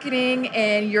marketing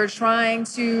and you're trying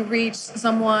to reach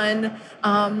someone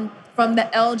from the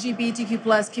LGBTQ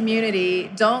plus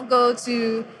community, don't go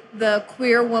to the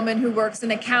queer woman who works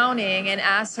in accounting and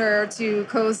ask her to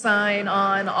co-sign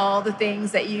on all the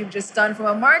things that you've just done from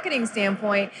a marketing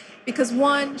standpoint, because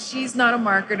one, she's not a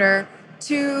marketer.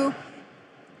 Two,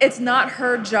 it's not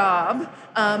her job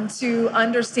to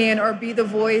understand or be the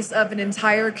voice of an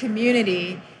entire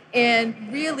community. And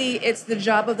really, it's the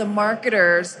job of the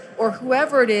marketers or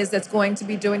whoever it is that's going to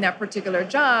be doing that particular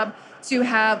job to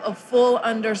have a full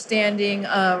understanding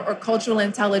or cultural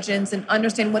intelligence and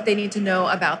understand what they need to know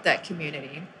about that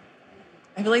community.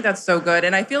 I feel like that's so good.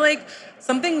 And I feel like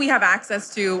something we have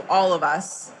access to, all of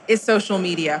us, is social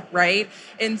media, right?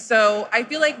 And so I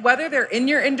feel like whether they're in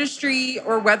your industry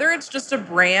or whether it's just a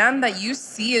brand that you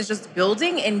see is just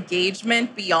building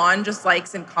engagement beyond just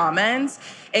likes and comments,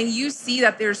 and you see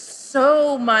that there's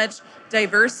so much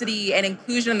diversity and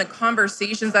inclusion in the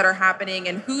conversations that are happening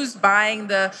and who's buying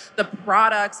the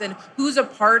products and who's a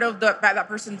part of that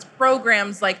person's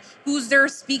programs, like who's their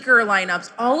speaker lineups,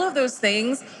 all of those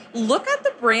things. Look at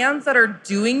the brands that are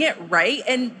doing it right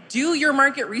and do your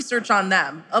market research on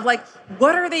them of like,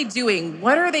 what are they doing?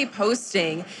 What are they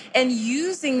posting? And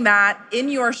using that in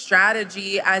your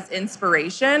strategy as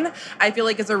inspiration, I feel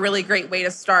like is a really great way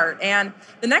to start. And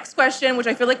the next question, which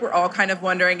I feel like we're all kind of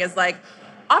wondering, is like,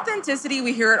 authenticity,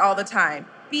 we hear it all the time.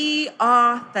 Be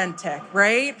authentic,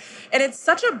 right? And it's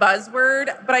such a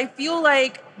buzzword, but I feel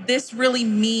like this really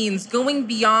means going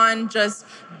beyond just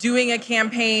doing a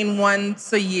campaign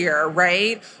once a year,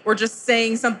 right? Or just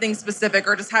saying something specific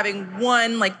or just having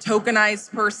one like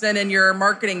tokenized person in your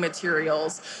marketing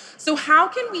materials. So how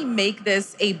can we make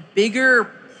this a bigger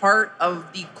part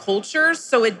of the culture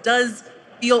so it does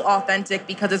feel authentic,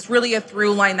 because it's really a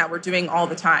through line that we're doing all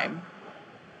the time?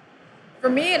 For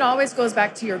me, it always goes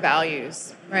back to your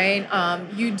values, right?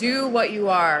 You do what you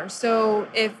are. So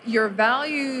if your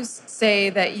values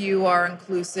say that you are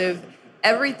inclusive,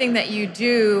 everything that you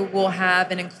do will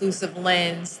have an inclusive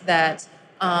lens that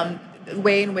the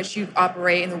way in which you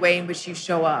operate and the way in which you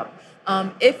show up.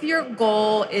 If your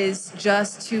goal is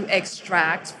just to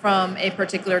extract from a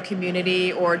particular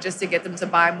community or just to get them to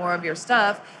buy more of your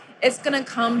stuff, it's going to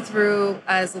come through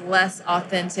as less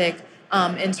authentic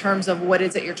in terms of what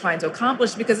is it you're trying to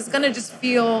accomplish, because it's going to just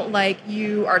feel like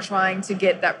you are trying to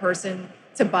get that person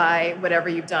to buy whatever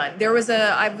you've done.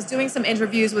 I was doing some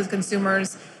interviews with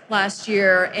consumers last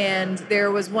year, and there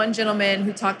was one gentleman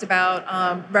who talked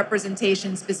about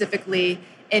representation specifically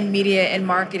in media and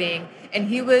marketing. And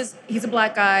he's a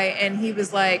Black guy, and he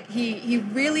was like, he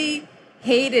really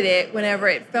hated it whenever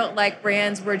it felt like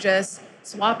brands were just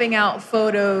swapping out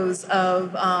photos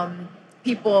of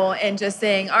people and just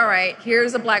saying, all right,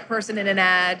 here's a Black person in an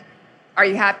ad. Are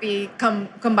you happy? Come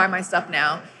buy my stuff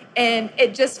now. And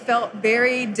it just felt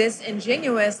very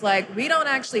disingenuous, like we don't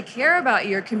actually care about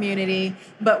your community,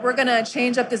 but we're gonna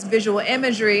change up this visual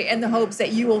imagery in the hopes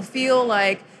that you will feel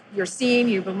like you're seen,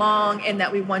 you belong, and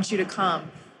that we want you to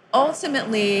come.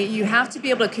 ultimately you have to be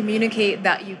able to communicate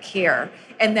that you care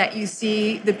and that you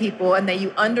see the people and that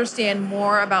you understand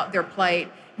more about their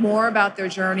plight, more about their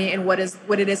journey and what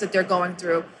it is that they're going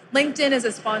through. LinkedIn is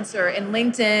a sponsor, and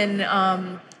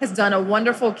LinkedIn has done a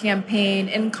wonderful campaign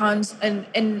in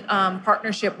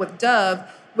partnership with Dove,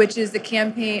 which is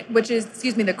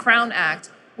the Crown Act,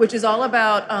 which is all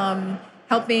about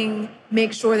helping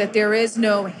make sure that there is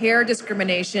no hair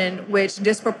discrimination, which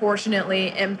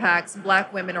disproportionately impacts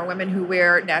Black women or women who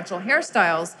wear natural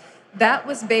hairstyles. That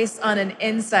was based on an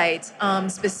insight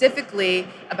specifically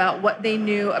about what they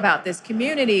knew about this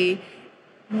community.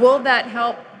 Will that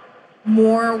help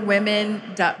more women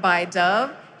buy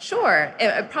Dove? Sure,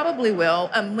 it probably will.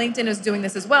 LinkedIn is doing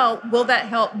this as well. Will that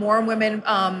help more women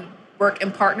work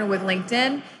and partner with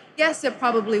LinkedIn? Yes, it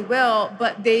probably will,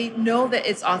 but they know that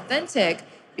it's authentic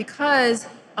because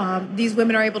these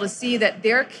women are able to see that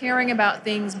they're caring about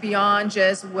things beyond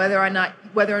just whether or not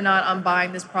I'm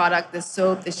buying this product, this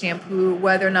soap, this shampoo,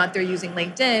 whether or not they're using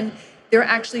LinkedIn. They're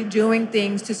actually doing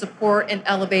things to support and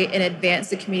elevate and advance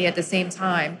the community at the same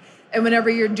time. And whenever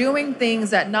you're doing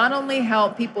things that not only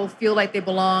help people feel like they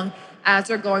belong as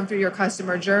they're going through your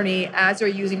customer journey, as they're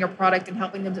using your product and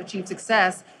helping them to achieve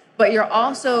success, but you're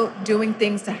also doing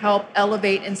things to help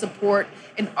elevate and support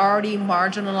an already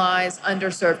marginalized,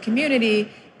 underserved community,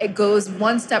 it goes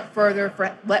one step further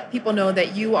for let people know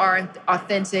that you are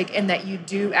authentic and that you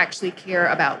do actually care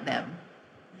about them.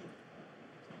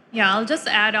 Yeah, I'll just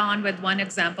add on with one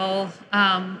example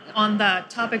on the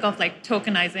topic of like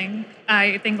tokenizing.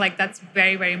 I think like that's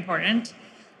very, very important.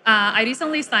 I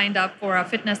recently signed up for a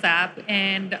fitness app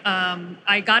and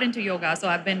I got into yoga. So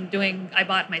I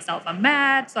bought myself a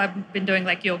mat. So I've been doing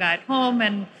like yoga at home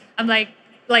and I'm like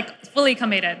fully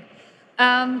committed.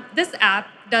 This app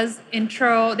does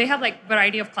intro. They have like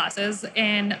variety of classes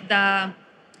and the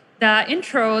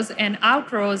intros and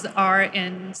outros are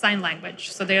in sign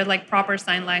language. So they're like proper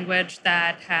sign language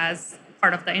that has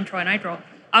part of the intro and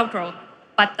outro,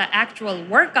 but the actual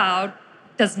workout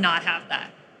does not have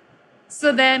that.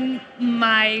 So then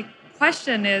my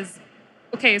question is,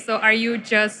 okay, so are you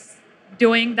just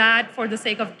doing that for the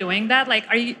sake of doing that? Like,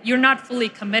 you're not fully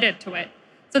committed to it.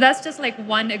 So that's just like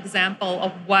one example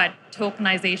of what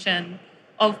tokenization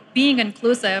of being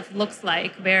inclusive looks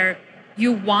like, where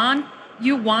you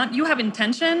have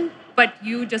intention, but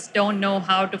you just don't know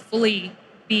how to fully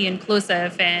be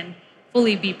inclusive and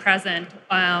fully be present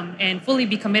and fully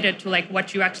be committed to like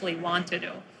what you actually want to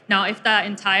do. Now, if the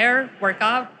entire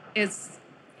workout is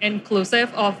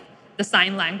inclusive of the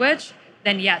sign language,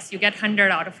 then yes, you get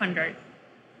 100 out of 100.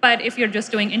 But if you're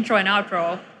just doing intro and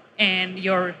outro and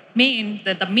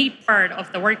the meat part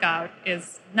of the workout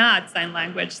is not sign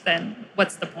language, then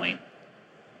what's the point?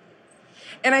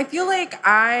 And I feel like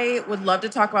I would love to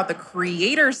talk about the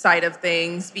creator side of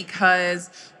things, because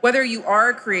whether you are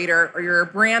a creator or you're a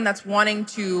brand that's wanting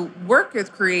to work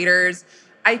with creators,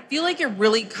 I feel like it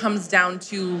really comes down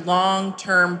to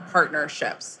long-term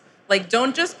partnerships. Like,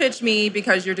 don't just pitch me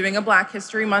because you're doing a Black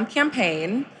History Month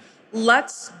campaign.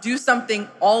 Let's do something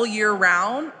all year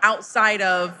round outside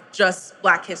of just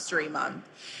Black History Month.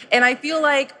 And I feel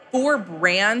like for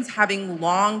brands, having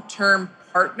long-term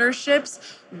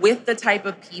partnerships with the type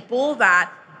of people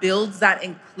that builds that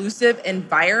inclusive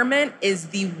environment is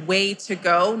the way to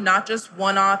go, not just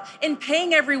one-off, and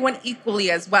paying everyone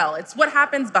equally as well. It's what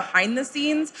happens behind the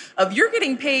scenes of you're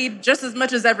getting paid just as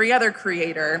much as every other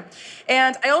creator.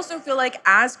 And I also feel like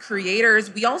as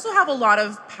creators, we also have a lot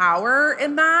of power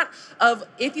in that of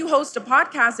if you host a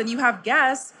podcast and you have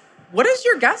guests, what does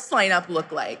your guest lineup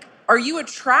look like? Are you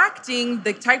attracting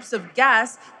the types of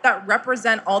guests that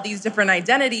represent all these different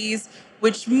identities,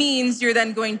 which means you're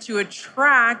then going to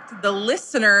attract the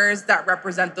listeners that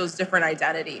represent those different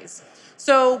identities?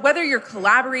 So whether you're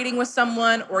collaborating with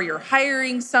someone or you're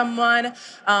hiring someone,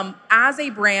 as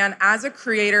a brand, as a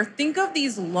creator, think of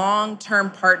these long-term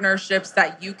partnerships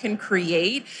that you can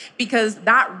create, because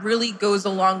that really goes a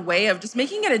long way of just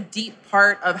making it a deep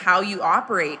part of how you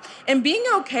operate and being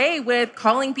okay with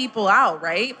calling people out,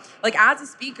 right? Like as a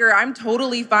speaker, I'm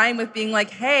totally fine with being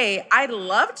like, hey, I'd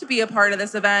love to be a part of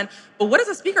this event, but what does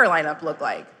a speaker lineup look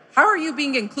like? How are you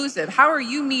being inclusive? How are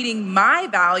you meeting my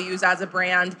values as a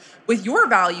brand with your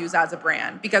values as a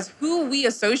brand? Because who we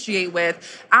associate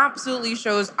with absolutely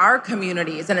shows our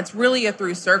communities, and it's really a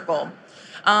through circle.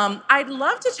 I'd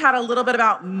love to chat a little bit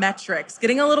about metrics,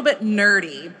 getting a little bit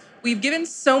nerdy. We've given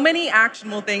so many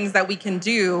actionable things that we can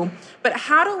do, but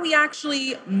how do we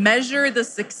actually measure the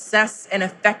success and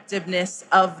effectiveness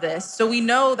of this so we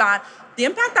know that the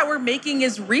impact that we're making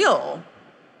is real?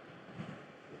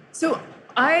 So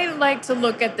I like to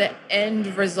look at the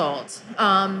end result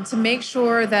to make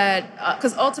sure that,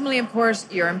 because ultimately, of course,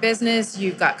 you're in business,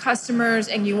 you've got customers,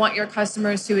 and you want your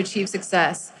customers to achieve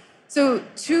success. So,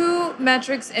 two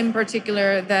metrics in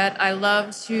particular that I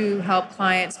love to help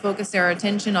clients focus their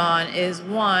attention on is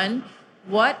one,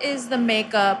 what is the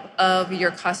makeup of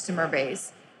your customer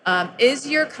base? Is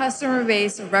your customer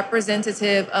base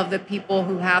representative of the people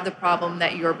who have the problem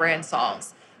that your brand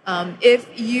solves?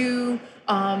 If you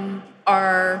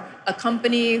are a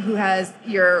company who has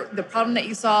the problem that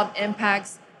you solve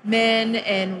impacts men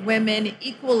and women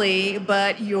equally,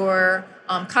 but your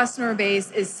customer base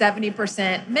is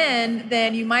 70% men,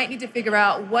 then you might need to figure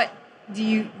out what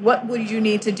would you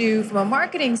need to do from a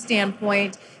marketing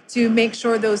standpoint to make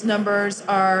sure those numbers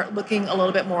are looking a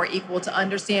little bit more equal, to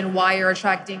understand why you're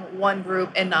attracting one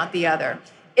group and not the other,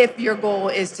 if your goal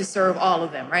is to serve all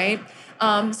of them, right?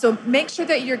 So make sure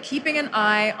that you're keeping an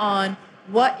eye on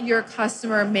what your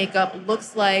customer makeup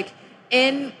looks like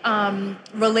in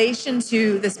relation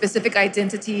to the specific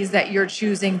identities that you're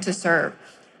choosing to serve.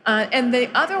 And the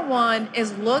other one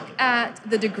is look at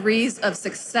the degrees of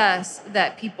success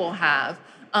that people have.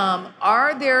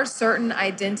 Are there certain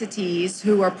identities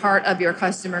who are part of your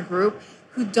customer group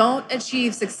who don't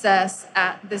achieve success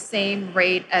at the same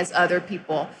rate as other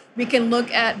people? We can look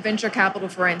at venture capital,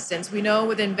 for instance. We know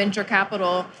within venture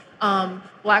capital,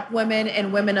 Black women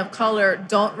and women of color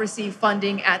don't receive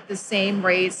funding at the same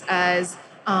rates as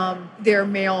their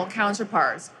male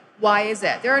counterparts. Why is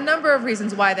that? There are a number of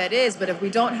reasons why that is, but if we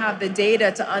don't have the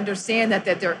data to understand that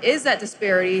there is that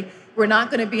disparity, we're not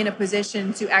going to be in a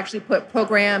position to actually put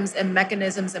programs and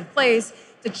mechanisms in place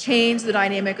to change the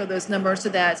dynamic of those numbers so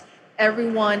that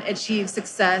everyone achieves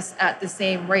success at the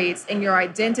same rates and your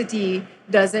identity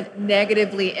doesn't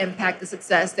negatively impact the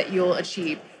success that you'll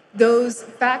achieve. Those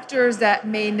factors that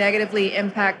may negatively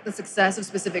impact the success of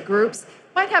specific groups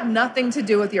might have nothing to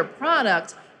do with your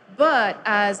product, but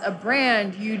as a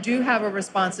brand, you do have a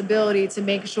responsibility to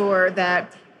make sure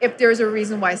that if there's a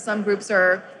reason why some groups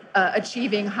are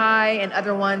achieving high and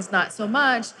other ones not so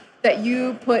much, that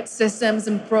you put systems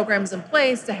and programs in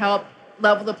place to help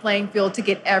level the playing field to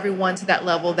get everyone to that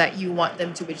level that you want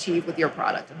them to achieve with your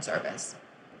product and service.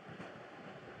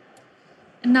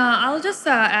 No, I'll just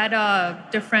add a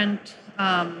different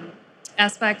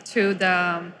aspect to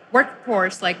the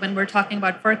workforce, like when we're talking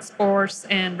about workforce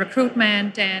and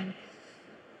recruitment. And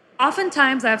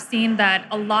oftentimes I've seen that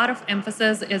a lot of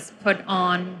emphasis is put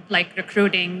on like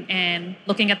recruiting and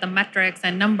looking at the metrics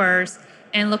and numbers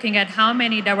and looking at how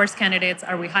many diverse candidates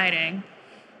are we hiring.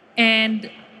 And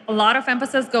a lot of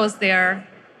emphasis goes there,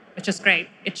 which is great.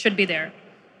 It should be there.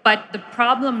 But the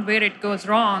problem where it goes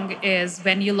wrong is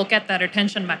when you look at the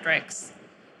retention metrics.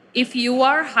 If you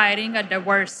are hiring a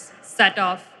diverse set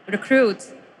of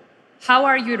recruits, how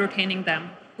are you retaining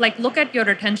them? Like, look at your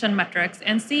retention metrics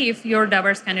and see if your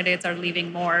diverse candidates are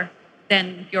leaving more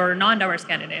than your non-diverse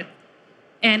candidates.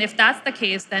 And if that's the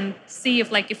case, then see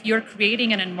if you're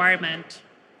creating an environment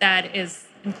that is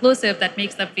inclusive, that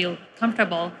makes them feel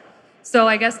comfortable. So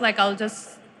I guess I'll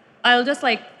just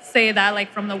say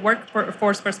that from the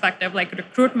workforce perspective,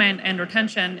 recruitment and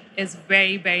retention is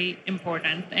very, very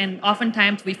important. And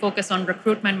oftentimes we focus on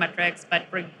recruitment metrics, but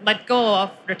let go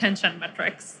of retention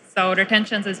metrics. So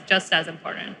retention is just as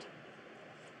important.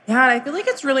 Yeah, and I feel like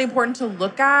it's really important to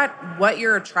look at what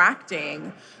you're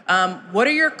attracting. What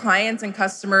are your clients and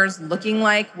customers looking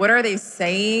like? What are they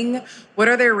saying? What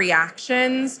are their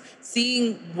reactions?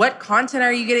 Seeing what content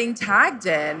are you getting tagged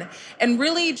in? And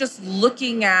really just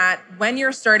looking at when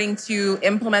you're starting to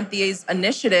implement these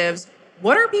initiatives,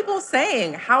 what are people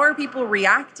saying? How are people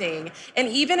reacting? And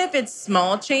even if it's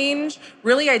small change,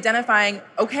 really identifying,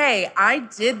 okay, I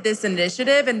did this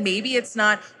initiative and maybe it's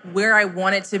not where I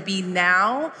want it to be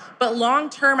now, but long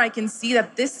term, I can see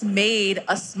that this made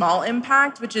a small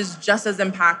impact, which is just as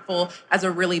impactful as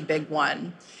a really big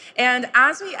one. And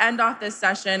as we end off this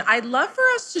session, I'd love for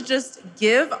us to just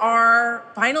give our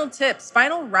final tips,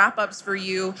 final wrap-ups for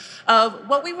you of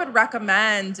what we would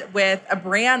recommend with a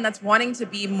brand that's wanting to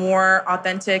be more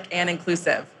authentic and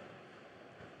inclusive.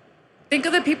 Think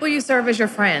of the people you serve as your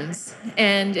friends.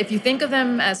 And if you think of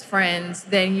them as friends,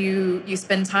 then you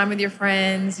spend time with your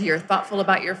friends, you're thoughtful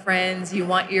about your friends, you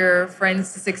want your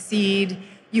friends to succeed,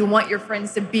 you want your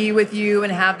friends to be with you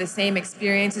and have the same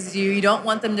experiences as you. You don't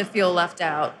want them to feel left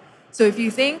out. So if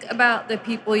you think about the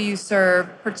people you serve,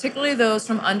 particularly those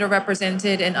from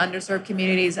underrepresented and underserved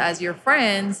communities as your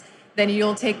friends, then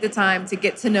you'll take the time to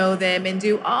get to know them and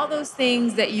do all those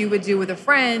things that you would do with a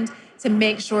friend to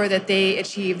make sure that they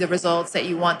achieve the results that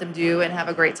you want them to do and have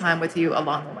a great time with you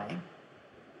along the way.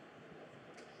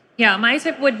 Yeah, my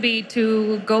tip would be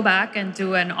to go back and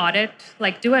do an audit,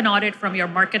 like do an audit from your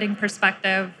marketing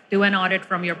perspective, do an audit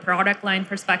from your product line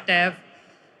perspective,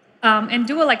 and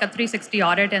do like a 360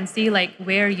 audit and see like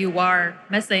where you are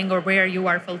missing or where you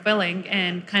are fulfilling,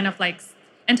 and kind of like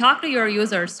and talk to your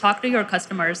users, talk to your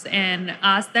customers, and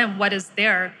ask them what is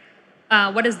their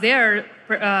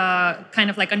kind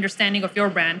of like understanding of your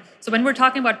brand. So when we're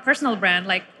talking about personal brand,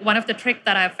 like one of the trick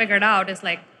that I've figured out is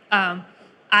like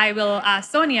I will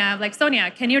ask Sonia, like, Sonia,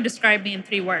 can you describe me in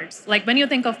 3 words? Like when you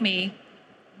think of me,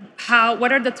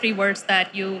 what are the 3 words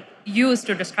that you use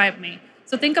to describe me?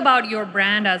 So think about your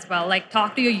brand as well. Like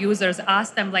talk to your users,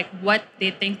 ask them like what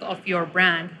they think of your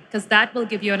brand, because that will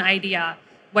give you an idea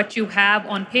what you have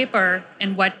on paper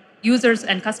and what users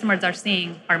and customers are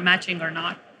seeing are matching or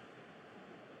not.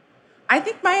 I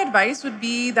think my advice would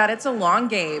be that it's a long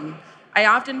game. I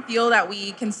often feel that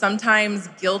we can sometimes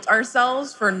guilt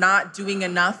ourselves for not doing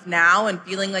enough now and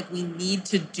feeling like we need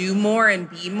to do more and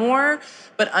be more,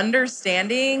 but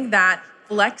understanding that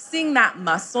flexing that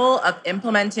muscle of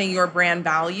implementing your brand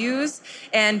values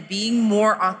and being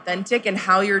more authentic in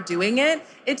how you're doing it,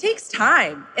 it takes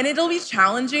time and it'll be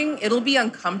challenging. It'll be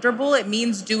uncomfortable. It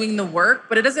means doing the work,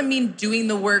 but it doesn't mean doing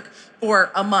the work for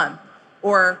a month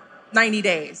or 90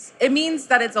 days. It means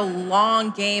that it's a long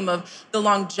game of the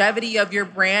longevity of your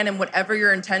brand and whatever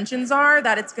your intentions are,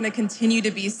 that it's going to continue to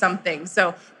be something.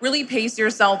 So really pace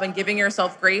yourself and giving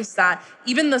yourself grace that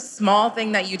even the small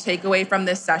thing that you take away from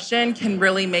this session can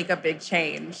really make a big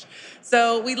change.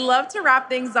 So we'd love to wrap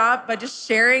things up by just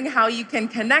sharing how you can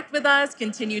connect with us,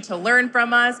 continue to learn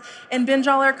from us, and binge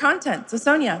all our content. So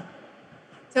Sonia.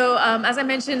 So as I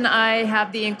mentioned, I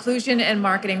have the Inclusion and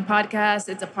Marketing podcast.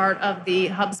 It's a part of the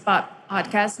HubSpot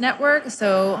podcast network.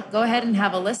 So go ahead and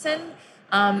have a listen.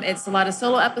 It's a lot of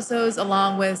solo episodes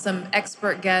along with some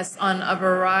expert guests on a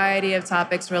variety of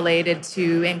topics related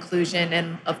to inclusion.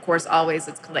 And of course, always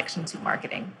it's connection to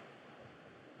marketing.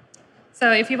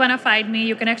 So if you want to find me,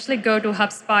 you can actually go to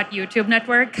HubSpot YouTube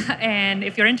network. And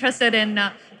if you're interested in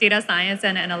data science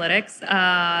and analytics,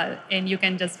 and you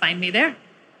can just find me there.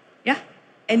 Yeah.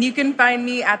 And you can find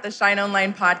me at the Shine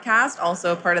Online podcast,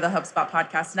 also part of the HubSpot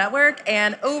Podcast Network,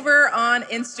 and over on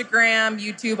Instagram,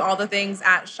 YouTube, all the things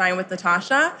at Shine with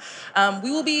Natasha. We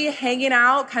will be hanging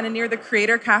out kind of near the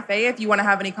Creator Cafe if you want to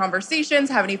have any conversations,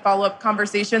 have any follow-up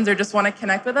conversations, or just want to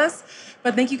connect with us.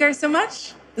 But thank you guys so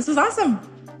much. This was awesome.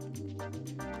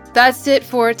 That's it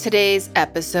for today's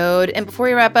episode. And before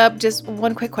we wrap up, just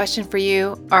one quick question for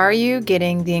you. Are you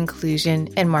getting the Inclusion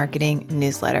and Marketing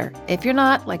newsletter? If you're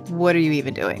not, like, what are you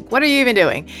even doing? What are you even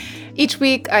doing? Each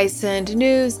week, I send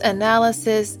news,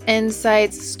 analysis,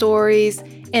 insights, stories,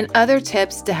 and other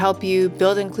tips to help you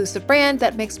build an inclusive brand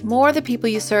that makes more of the people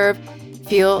you serve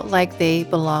feel like they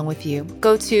belong with you.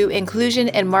 Go to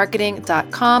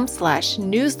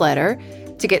inclusionandmarketing.com/newsletter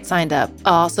to get signed up.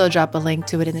 I'll also drop a link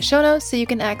to it in the show notes so you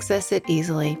can access it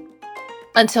easily.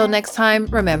 Until next time,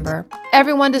 remember,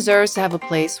 everyone deserves to have a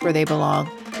place where they belong.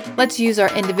 Let's use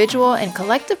our individual and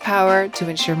collective power to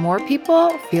ensure more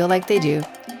people feel like they do.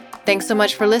 Thanks so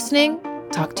much for listening.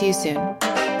 Talk to you soon.